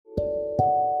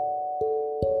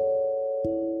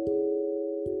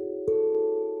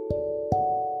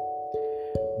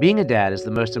Being a dad is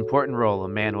the most important role a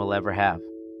man will ever have.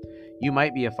 You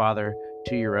might be a father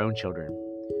to your own children.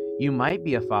 You might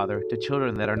be a father to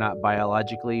children that are not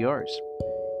biologically yours.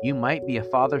 You might be a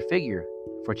father figure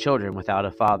for children without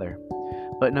a father.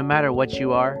 But no matter what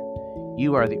you are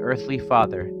the earthly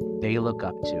father they look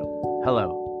up to.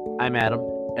 Hello, I'm Adam,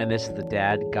 and this is the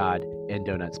Dad, God, and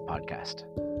Donuts podcast.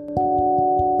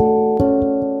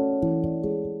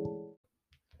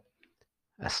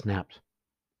 I snapped.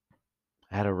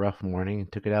 I had a rough morning and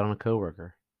took it out on a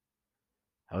coworker.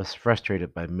 I was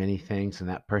frustrated by many things, and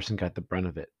that person got the brunt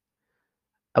of it.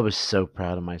 I was so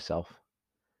proud of myself.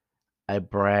 I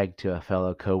bragged to a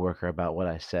fellow coworker about what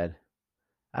I said.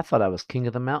 I thought I was king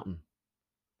of the mountain.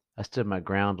 I stood my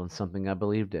ground on something I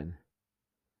believed in.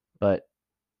 But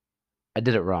I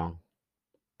did it wrong.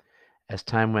 As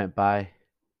time went by,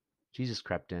 Jesus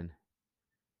crept in.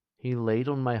 He laid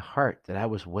on my heart that I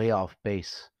was way off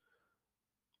base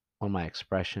on my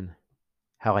expression,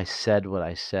 how I said what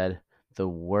I said, the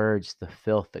words, the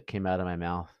filth that came out of my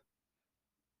mouth.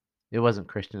 It wasn't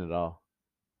Christian at all.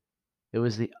 It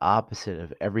was the opposite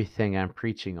of everything I'm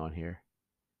preaching on here.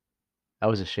 I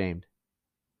was ashamed.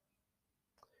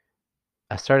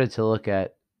 I started to look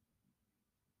at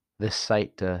this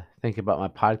site to think about my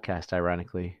podcast,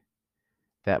 ironically,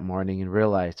 that morning and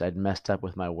realized I'd messed up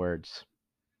with my words.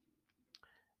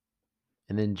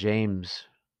 And then James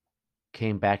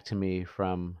came back to me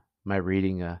from my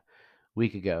reading a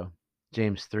week ago.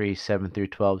 James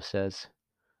 3:7-12 says,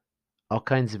 all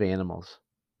kinds of animals,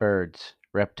 birds,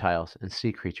 reptiles, and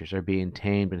sea creatures are being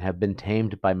tamed and have been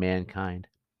tamed by mankind.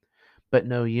 But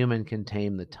no human can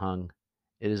tame the tongue.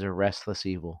 It is a restless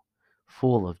evil,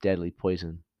 full of deadly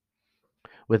poison.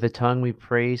 With the tongue we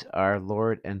praise our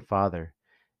Lord and Father,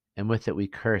 and with it we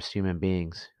curse human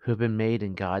beings who have been made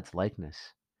in God's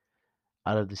likeness.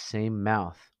 Out of the same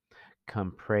mouth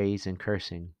come praise and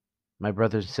cursing. My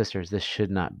brothers and sisters, this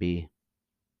should not be.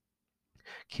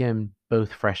 Can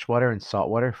both fresh water and salt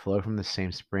water flow from the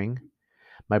same spring?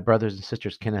 My brothers and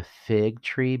sisters, can a fig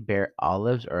tree bear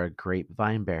olives or a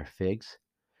grapevine bear figs?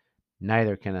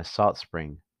 Neither can a salt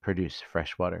spring produce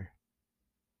fresh water.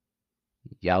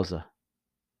 Yowza.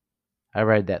 I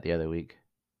read that the other week,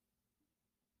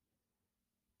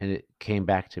 and it came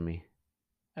back to me.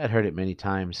 I'd heard it many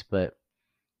times, but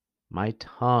my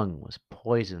tongue was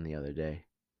poisoned the other day.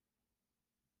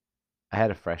 I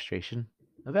had a frustration,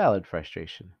 a valid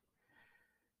frustration,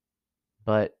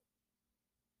 but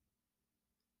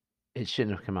it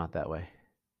shouldn't have come out that way.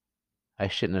 I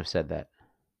shouldn't have said that.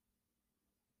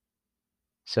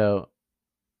 So,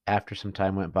 after some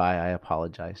time went by, I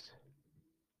apologized.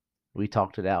 We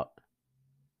talked it out.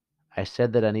 I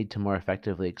said that I need to more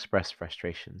effectively express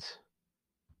frustrations.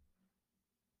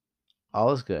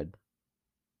 All is good, but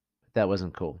that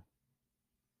wasn't cool.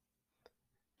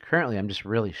 Currently, I'm just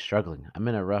really struggling. I'm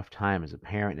in a rough time as a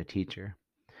parent and a teacher.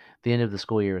 The end of the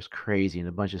school year is crazy, and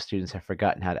a bunch of students have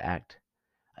forgotten how to act.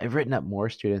 I've written up more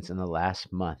students in the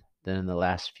last month than in the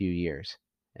last few years,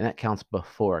 and that counts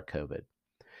before COVID.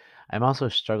 I'm also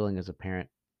struggling as a parent.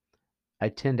 I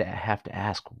tend to have to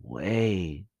ask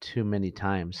way too many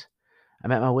times.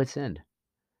 I'm at my wit's end.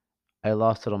 I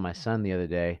lost it on my son the other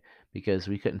day because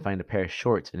we couldn't find a pair of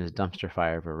shorts in his dumpster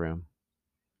fire of a room.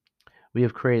 We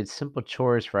have created simple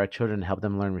chores for our children to help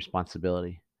them learn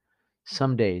responsibility.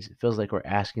 Some days it feels like we're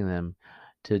asking them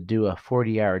to do a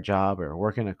 40-hour job or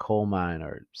work in a coal mine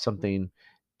or something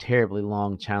terribly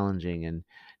long, challenging, and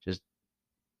just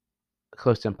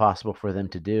close to impossible for them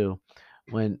to do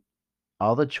when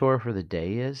all the chore for the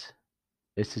day is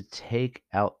to take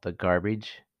out the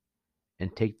garbage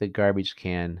and take the garbage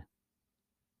can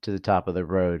to the top of the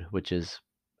road, which is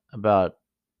about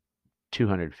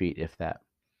 200 feet, if that.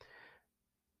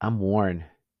 I'm worn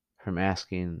from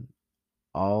asking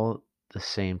all the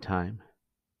same time.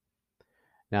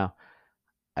 Now,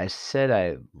 I said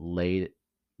lost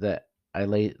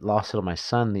it on my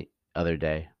son the other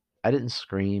day. I didn't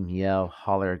scream, yell,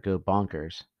 holler, go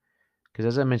bonkers. Because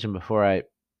as I mentioned before, I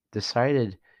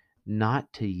decided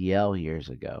not to yell years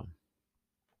ago.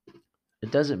 It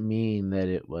doesn't mean that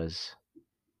it was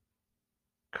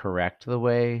correct the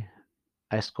way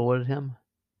I scolded him,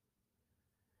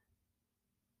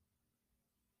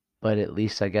 but at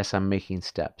least I guess I'm making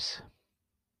steps.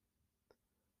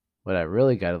 What I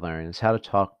really got to learn is how to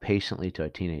talk patiently to a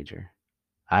teenager.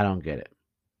 I don't get it.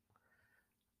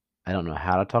 I don't know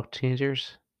how to talk to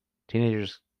teenagers.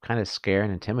 Teenagers kind of scare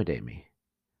and intimidate me.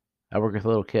 I work with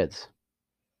little kids.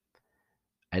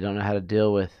 I don't know how to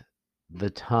deal with the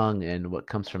tongue and what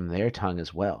comes from their tongue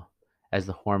as well, as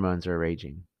the hormones are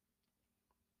raging.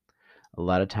 A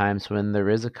lot of times when there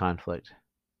is a conflict,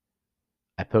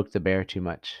 I poke the bear too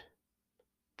much.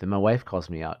 Then my wife calls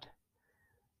me out.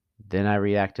 Then I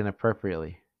react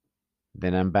inappropriately.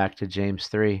 Then I'm back to James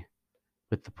 3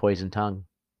 with the poison tongue.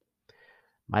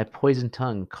 My poison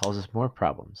tongue causes more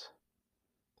problems.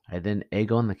 I then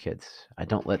egg on the kids. I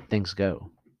don't let things go.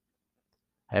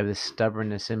 I have this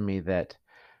stubbornness in me that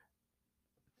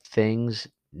things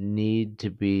need to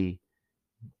be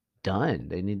done.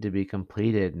 They need to be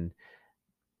completed, and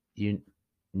you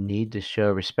need to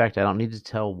show respect. I don't need to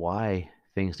tell why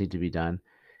things need to be done.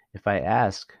 If I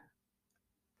ask,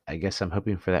 I guess I'm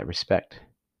hoping for that respect.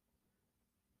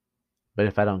 But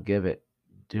if I don't give it,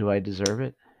 do I deserve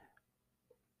it?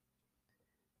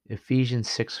 Ephesians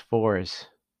 6:4 is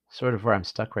sort of where I'm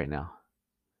stuck right now.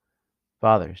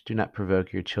 Fathers, do not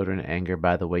provoke your children to anger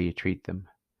by the way you treat them.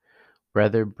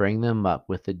 Rather, bring them up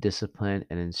with the discipline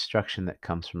and instruction that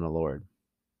comes from the Lord.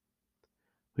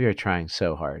 We are trying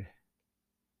so hard.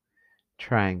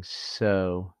 Trying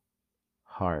so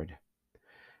hard.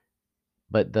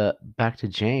 But back to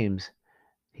James,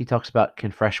 he talks about,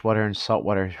 can fresh water and salt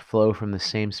water flow from the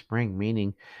same spring?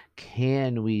 Meaning,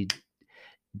 can we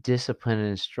discipline and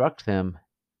instruct them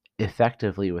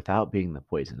effectively without being the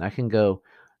poison? I can go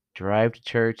drive to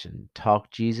church and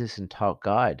talk Jesus and talk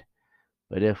God,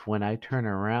 but if when I turn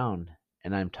around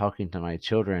and I'm talking to my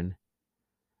children,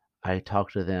 I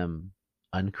talk to them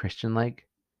unchristian like,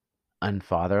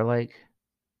 unfather like,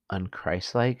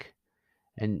 unchrist like,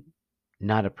 and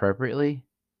not appropriately,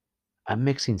 I'm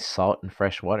mixing salt and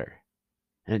fresh water,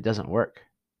 and it doesn't work.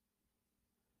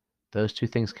 Those two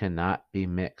things cannot be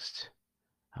mixed.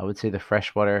 I would say the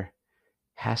fresh water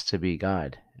has to be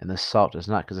God, and the salt does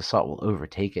not, because the salt will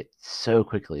overtake it so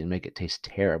quickly and make it taste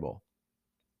terrible.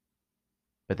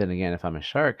 But then again, if I'm a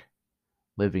shark,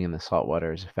 living in the salt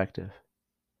water is effective.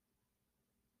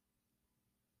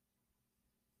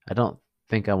 I don't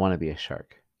think I want to be a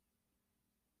shark.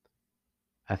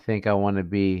 I think I want to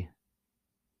be,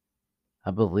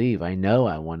 I know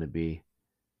I want to be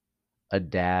a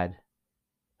dad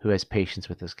who has patience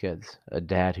with his kids, a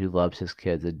dad who loves his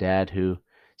kids, a dad who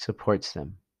supports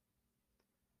them.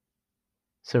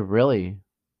 So really,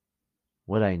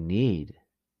 what I need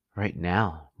right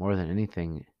now, more than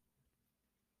anything,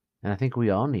 and I think we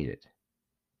all need it,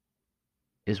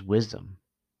 is wisdom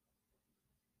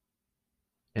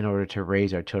in order to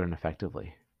raise our children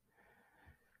effectively.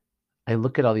 I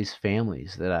look at all these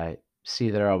families that I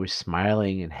see that are always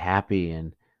smiling and happy,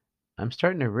 and I'm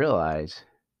starting to realize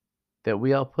that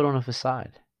we all put on a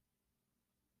facade.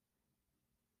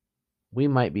 We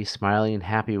might be smiling and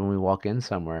happy when we walk in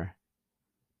somewhere,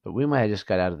 but we might have just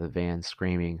got out of the van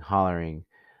screaming, hollering,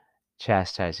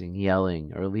 chastising,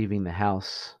 yelling, or leaving the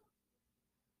house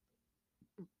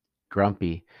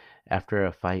grumpy after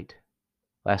a fight.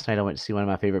 Last night I went to see one of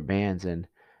my favorite bands, and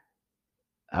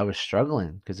I was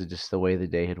struggling because of just the way the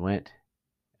day had went,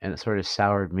 and it sort of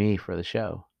soured me for the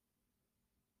show.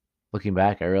 Looking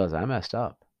back, I realized I messed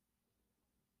up.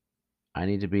 I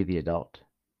need to be the adult.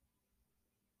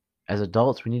 As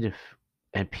adults, we need to,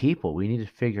 and people, we need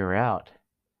to figure out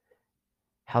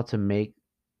how to make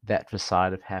that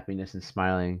facade of happiness and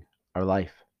smiling our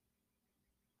life.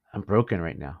 I'm broken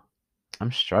right now.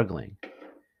 I'm struggling.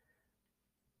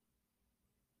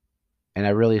 And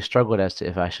I really struggled as to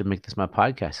if I should make this my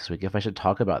podcast this week, if I should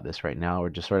talk about this right now or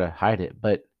just sort of hide it.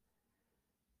 But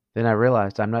then I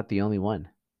realized I'm not the only one.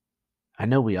 I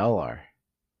know we all are.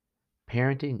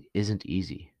 Parenting isn't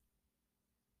easy.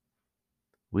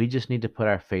 We just need to put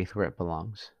our faith where it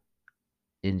belongs,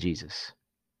 in Jesus.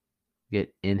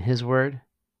 Get in His Word,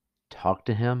 talk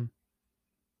to Him,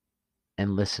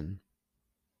 and listen.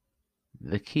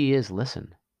 The key is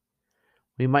listen.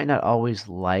 We might not always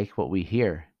like what we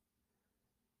hear,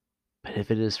 but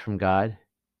if it is from God,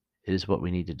 it is what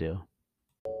we need to do.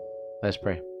 Let's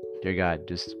pray. Dear God,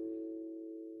 just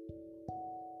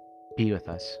be with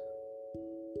us.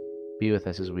 Be with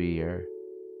us as we are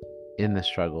in the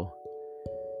struggle.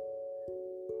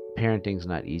 Parenting's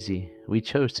not easy. We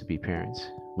chose to be parents.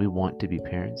 We want to be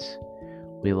parents.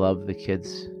 We love the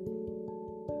kids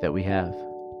that we have.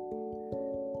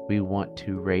 We want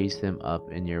to raise them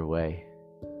up in your way.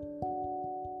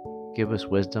 Give us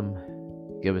wisdom.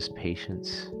 Give us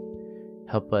patience.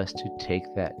 Help us to take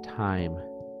that time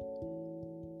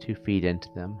to feed into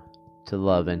them, to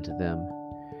love into them,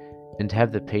 and to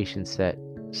have the patience that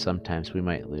sometimes we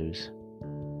might lose.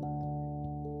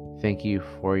 Thank you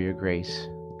for your grace,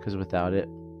 because without it,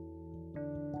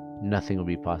 nothing will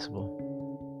be possible.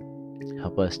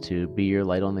 Help us to be your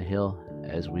light on the hill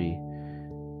as we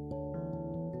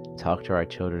talk to our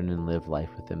children and live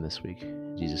life with them this week.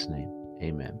 In Jesus' name,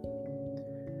 amen.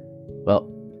 Well,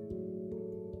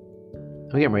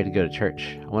 I'm getting ready to go to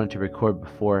church. I wanted to record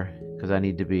before because I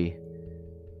need to be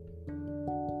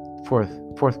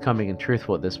forthcoming and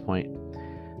truthful at this point.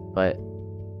 But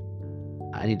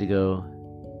I need to go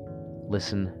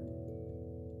listen,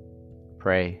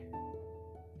 pray,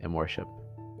 and worship.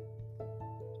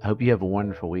 I hope you have a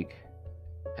wonderful week,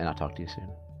 and I'll talk to you soon.